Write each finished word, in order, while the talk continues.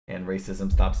and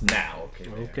racism stops now. Okay.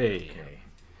 Okay.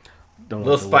 A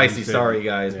little spicy. Sorry,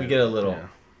 guys. We get a little.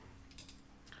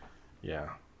 Yeah.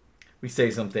 We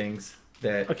say some things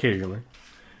that occasionally.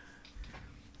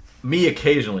 Me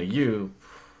occasionally. You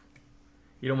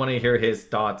don't want to hear his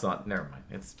thoughts on. Never mind.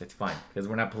 It's fine because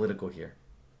we're not political here.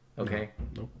 Okay.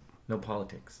 Nope. No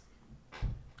politics.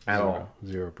 At all.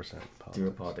 0% politics.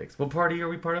 Zero politics. What party are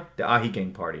we part of? The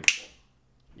Ahegang party.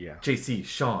 Yeah. JC,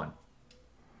 Sean.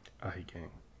 Ahegang.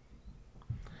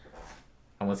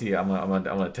 I'm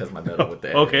gonna test my metal with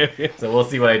that. Okay. So we'll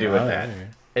see what I do with that. Right.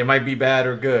 It might be bad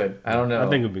or good. I don't know. I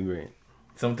think it'd be great.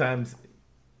 Sometimes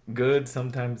good,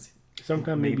 sometimes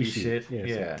maybe shit.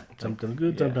 Yeah. Sometimes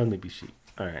good, sometimes maybe shit.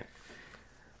 All right.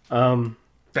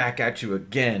 Back at you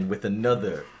again with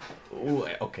another. Ooh,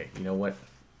 okay, you know what?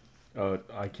 Oh,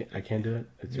 I can't do it.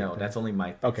 It's no, that's only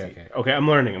my. Okay. I'm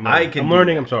learning. I'm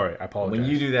sorry. I apologize. When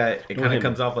you do that, it kind of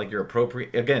comes off like you're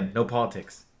appropriate. Again, no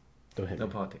politics. Don't hit no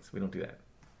me. politics. We don't do that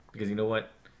because you know what?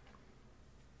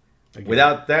 Again.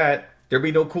 Without that, there'd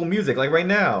be no cool music like right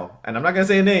now. And I'm not gonna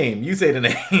say a name. You say the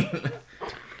name.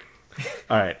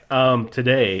 All right.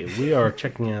 Today we are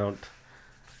checking out.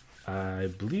 I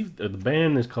believe the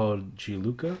band is called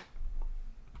Jiluka.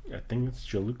 I think it's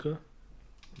Jiluka.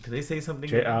 Did they say something?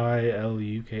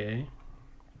 Jiluka.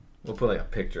 We'll put like a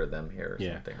picture of them here or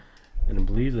something. And I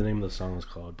believe the name of the song is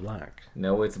called Black.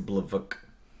 No, it's Blvck.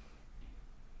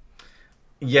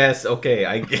 Yes, okay,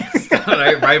 I guess.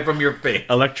 right from your face.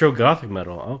 Electro Gothic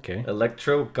metal. Okay.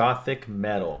 Electro Gothic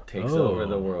metal takes over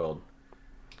the world.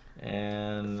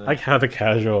 And like how the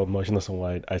casual, Motionless and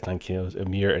White, Einstein Kills,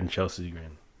 Emmure, and Chelsea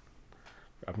Grin.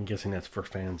 I'm guessing that's for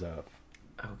fans of.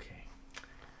 Okay.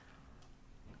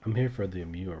 I'm here for the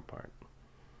Emmure part.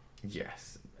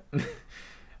 Yes. I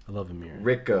love Emmure.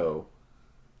 Rico,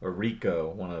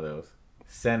 one of those.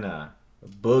 Senna,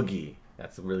 Boogie.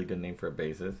 That's a really good name for a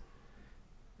bassist.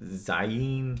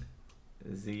 Zia.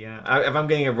 If I'm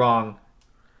getting it wrong,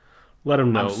 let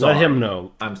him know. Let him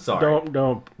know. I'm sorry.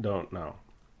 Don't no.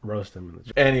 Roast him in the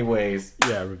chat. Anyways,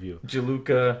 review.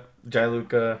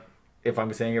 Jiluka. If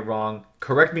I'm saying it wrong,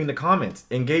 correct me in the comments.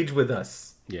 Engage with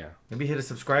us. Yeah. Maybe hit a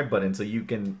subscribe button so you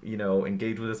can,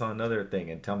 engage with us on another thing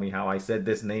and tell me how I said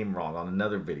this name wrong on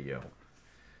another video.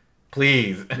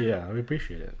 Please. Yeah, we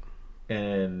appreciate it.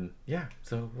 And yeah,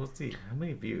 so we'll see. How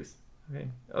many views? Okay.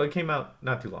 Oh, it came out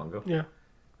not too long ago. Yeah.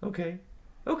 Okay.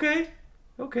 We'll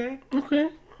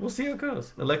see how it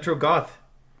goes. Electro Goth.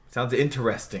 Sounds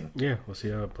interesting. Yeah, we'll see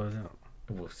how it plays out.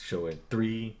 We'll show it.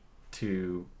 3,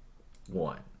 2,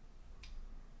 1.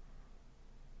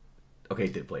 Okay,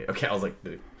 it did play it. Okay, I was like,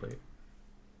 did it play it?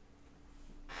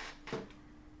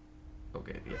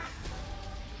 Okay, yeah.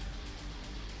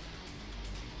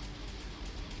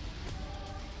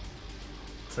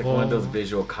 It's like one of those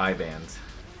visual Kai bands.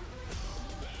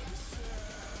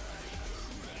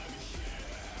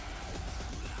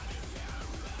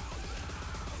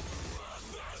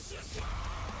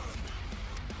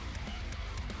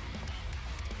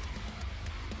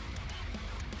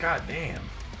 God damn.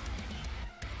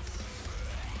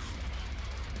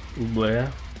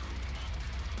 Blair.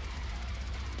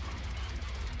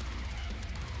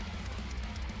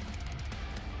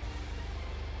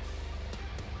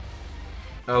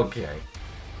 Okay.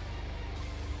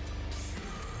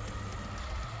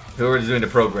 Who is doing the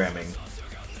programming?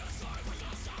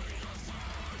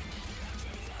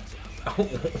 Oh.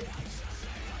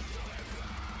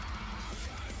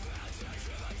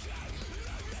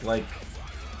 Like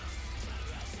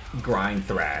grind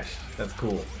thrash. That's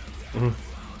cool. Mm-hmm.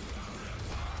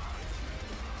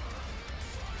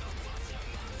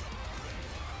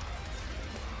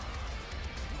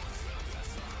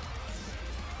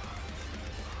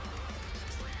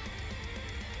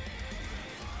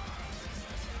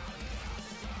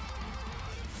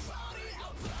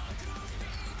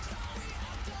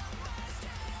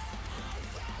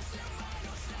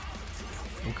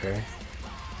 Okay.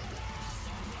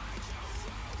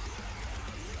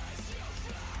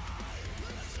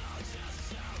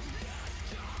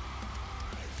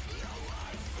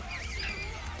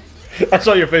 I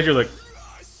saw your face. You're like,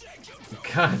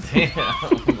 God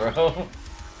damn, bro.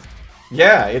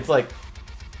 Yeah, it's like,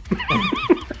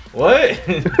 what?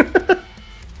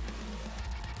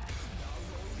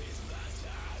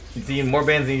 See, more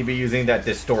bands need to be using that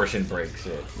distortion break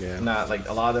shit. Yeah. Not like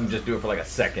a lot of them just do it for like a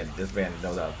second. This band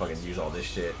knows how to fucking use all this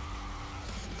shit.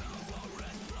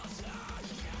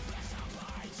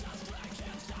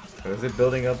 Is it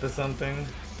building up to something?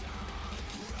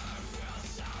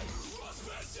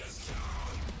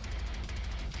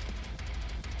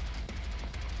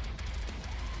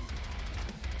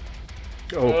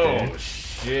 okay. Oh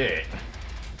shit.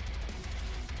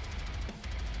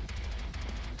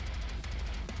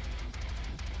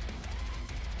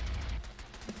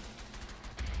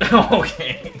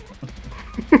 Okay.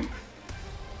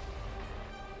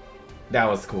 That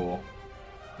was cool.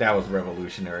 That was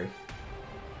revolutionary.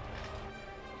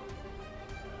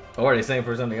 Oh, are they saying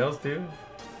for something else too?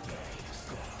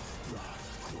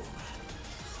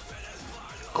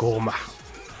 Coma.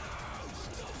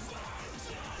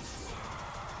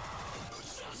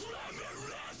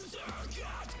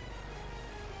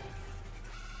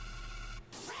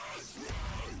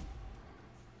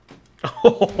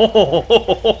 Oh,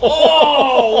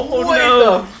 wait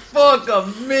the fuck a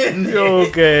minute.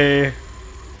 Okay.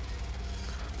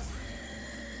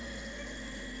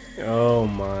 Oh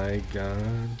my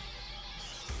god.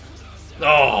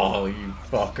 Oh, you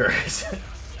fuckers.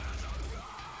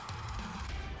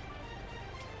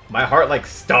 My heart like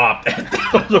stopped.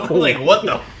 Like, what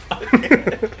the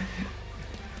fuck?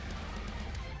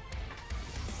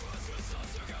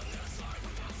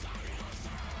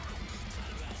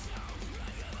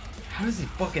 How does he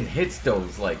fucking hit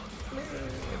those like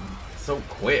so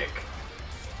quick?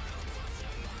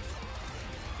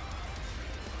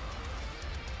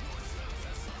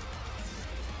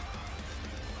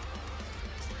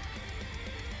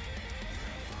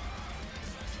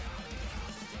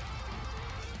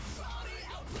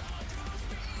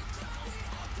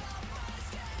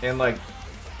 And like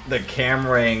the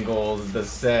camera angles, the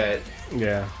set.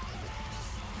 Yeah.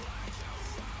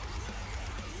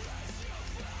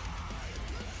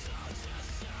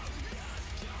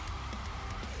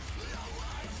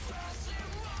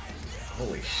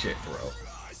 Holy shit, bro.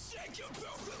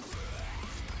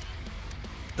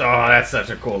 Oh, that's such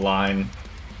a cool line.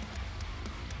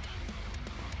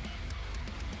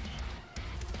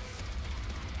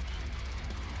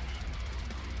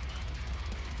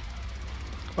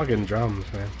 Fucking drums,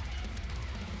 man.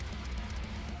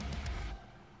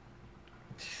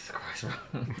 Jesus Christ,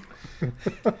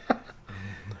 bro.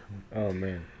 Oh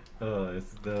man.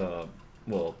 It's the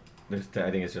well. There's I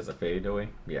think it's just a fade away.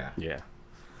 Yeah. Yeah.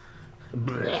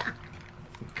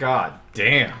 God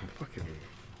damn. Fucking.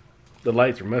 The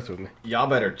lights are messing with me. Y'all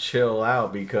better chill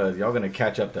out because y'all gonna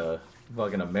catch up to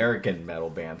fucking American metal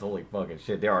bands. Holy fucking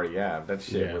shit, they already have. That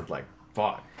shit was like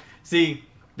fuck. See,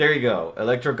 there you go.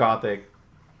 Electro Gothic.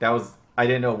 That was I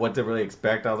didn't know what to really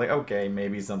expect. I was like, okay,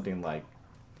 maybe something like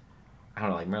I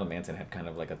don't know, like Marilyn Manson had kind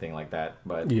of like a thing like that,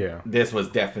 but Yeah. this was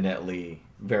definitely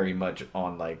very much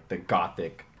on like the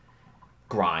gothic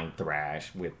grind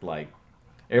thrash with like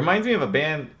it reminds me of a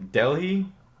band Delhi.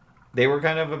 They were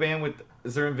kind of a band with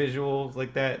certain visuals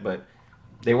like that, but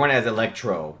they weren't as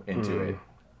electro into it.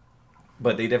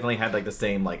 But they definitely had like the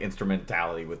same like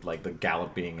instrumentality with like the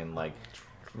galloping and like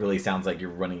really sounds like you're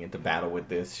running into battle with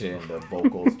this shit and the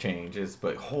vocals changes.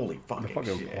 But holy fucking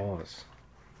shit. Pause.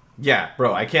 Yeah,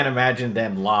 bro, I can't imagine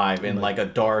them live in like a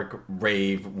dark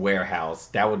rave warehouse.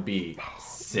 That would be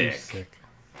sick.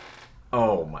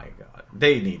 Oh my god.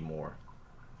 They need more.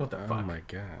 What the fuck? Oh my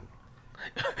god.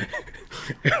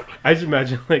 I just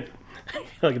imagine like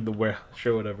in the warehouse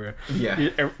show or whatever. Yeah.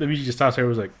 The music just stops there. It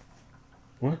was like,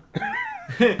 what?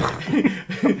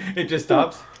 It just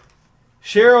stops.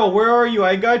 Cheryl, where are you?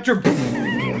 I got your.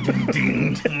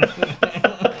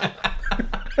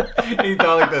 He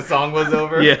thought like the song was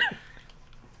over. Yeah.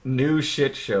 New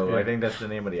Shit Show. Yeah. I think that's the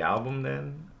name of the album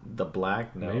then. The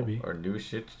Black? No. Maybe. Or New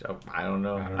Shit Show. I don't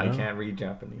know. I can't read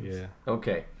Japanese. Yeah.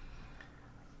 Okay.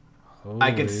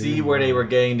 I can see where they were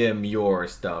getting the Emmure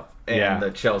stuff and the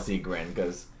Chelsea Grin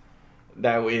because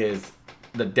that is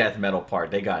the death metal part.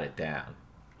 They got it down.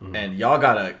 And y'all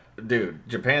gotta, dude,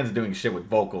 Japan's doing shit with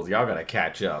vocals. Y'all gotta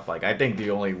catch up. Like, I think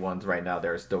the only ones right now that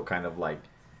are still kind of like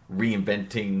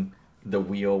reinventing the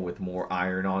wheel with more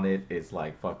iron on it is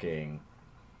like fucking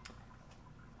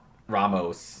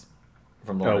Ramos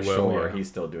from Lord of Shore. Yeah. He's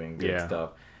still doing good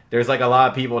stuff. There's like a lot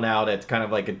of people now that's kind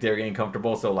of like they're getting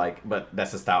comfortable. So like, but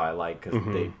that's the style I like because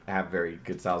they have very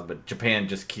good styles. But Japan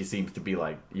just seems to be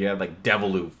like you have like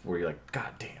Deviloof where you're like, God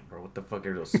damn, bro, what the fuck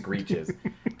are those screeches?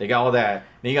 They got all that.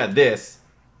 Then you got this.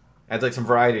 Adds like some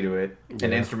variety to it, and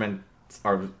the instruments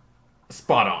are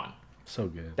spot on. So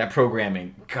good. That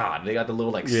programming, God, they got the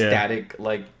little like static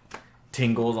like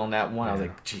tingles on that one. I was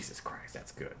like, Jesus Christ,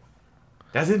 that's good.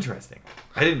 That's interesting.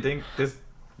 I didn't think this.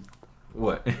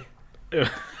 What?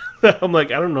 I'm like,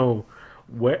 I don't know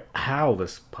how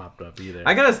this popped up either.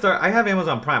 I gotta start. I have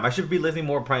Amazon Prime. I should be listening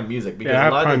more Prime Music because a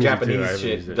lot of the Japanese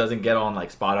shit doesn't get on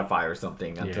like Spotify or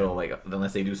something until like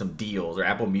unless they do some deals or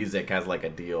Apple Music has like a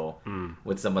deal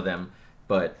with some of them.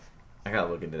 But I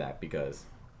gotta look into that because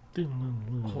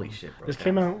holy shit, bro! This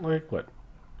came out like what,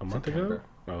 a month September. ago?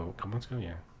 Oh, a couple months ago,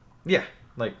 yeah. Yeah,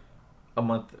 like a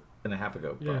month and a half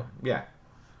ago. Bro. Yeah.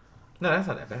 No, that's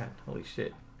not that bad. Holy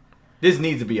shit. This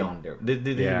needs to be on there. This needs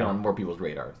to be Yeah. on more people's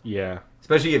radars. Yeah.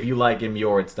 Especially if you like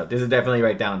Emmure and stuff. This is definitely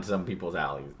right down to some people's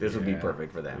alleys. This would be Yeah.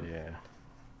 perfect for them. Yeah.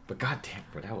 But goddamn,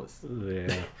 bro, that was. Yeah.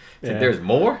 So Yeah. there's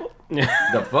more. Yeah.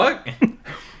 The fuck?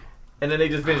 And then they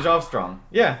just finished off strong.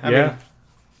 Yeah. I mean,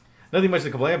 nothing much to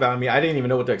complain about. I mean, I didn't even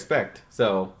know what to expect.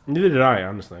 So Neither did I,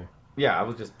 honestly. yeah, I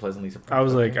was just pleasantly surprised. I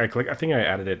was like, I think I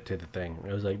added it to the thing.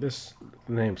 I was like, this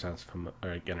name sounds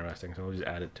like interesting, so I'll just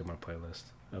add it to my playlist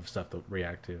of stuff to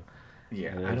react to. yeah,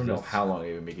 and I don't know just- how long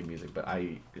they've been making music, but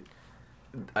I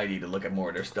need to look at more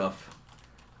of their stuff.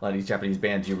 A lot of these Japanese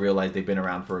bands, you realize they've been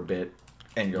around for a bit,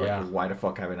 and you're Yeah. like, why the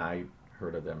fuck haven't I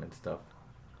heard of them and stuff?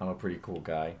 I'm a pretty cool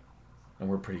guy, and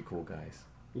we're pretty cool guys.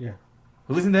 Yeah.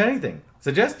 Who listen to anything?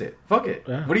 Suggest it. Fuck it.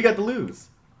 Yeah. What do you got to lose?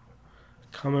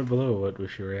 Comment below what we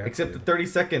should react Except to. the 30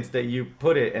 seconds that you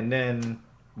put it, and then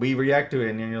we react to it,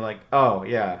 and then you're like, oh,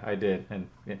 yeah, I did. And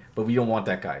yeah. But we don't want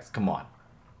that, guys. Come on.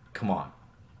 Come on.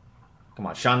 Come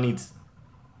on. Sean needs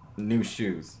new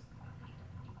shoes.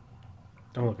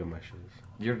 Don't look at my shoes.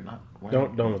 You're not... why-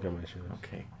 Don't look at my shoes.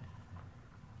 Okay.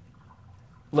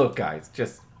 Look, guys,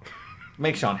 just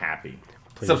make Sean happy.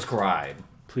 Please. Subscribe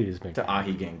Please make to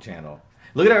Ahegang channel.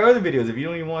 Look at our other videos. If you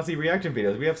don't even want to see reaction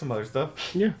videos, we have some other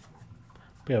stuff. Yeah.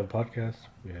 We have a podcast.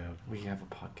 We have a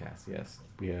podcast, yes.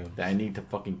 We have That I need to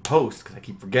fucking post because I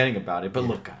keep forgetting about it. But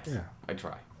look, guys, Yeah. I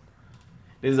try.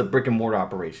 This is a brick and mortar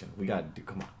operation. We gotta do.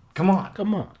 Come on, come on.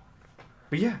 Come on.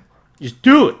 But yeah, Just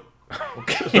do it.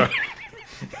 okay.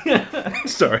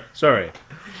 Sorry.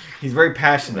 He's very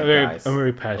passionate, guys. I'm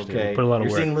very passionate. Okay, Put a lot of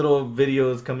you're work. seeing little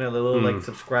videos coming out, little like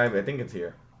subscribe. I think it's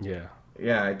here. Yeah.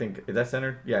 Yeah, I think is that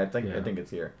centered. Yeah, I think Yeah. it's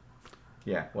here.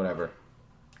 Yeah, whatever.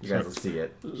 You guys will see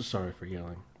it. Sorry for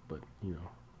yelling, but you know.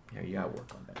 Yeah, you gotta work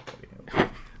on that. Buddy.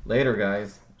 Later,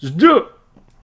 guys. Just do it.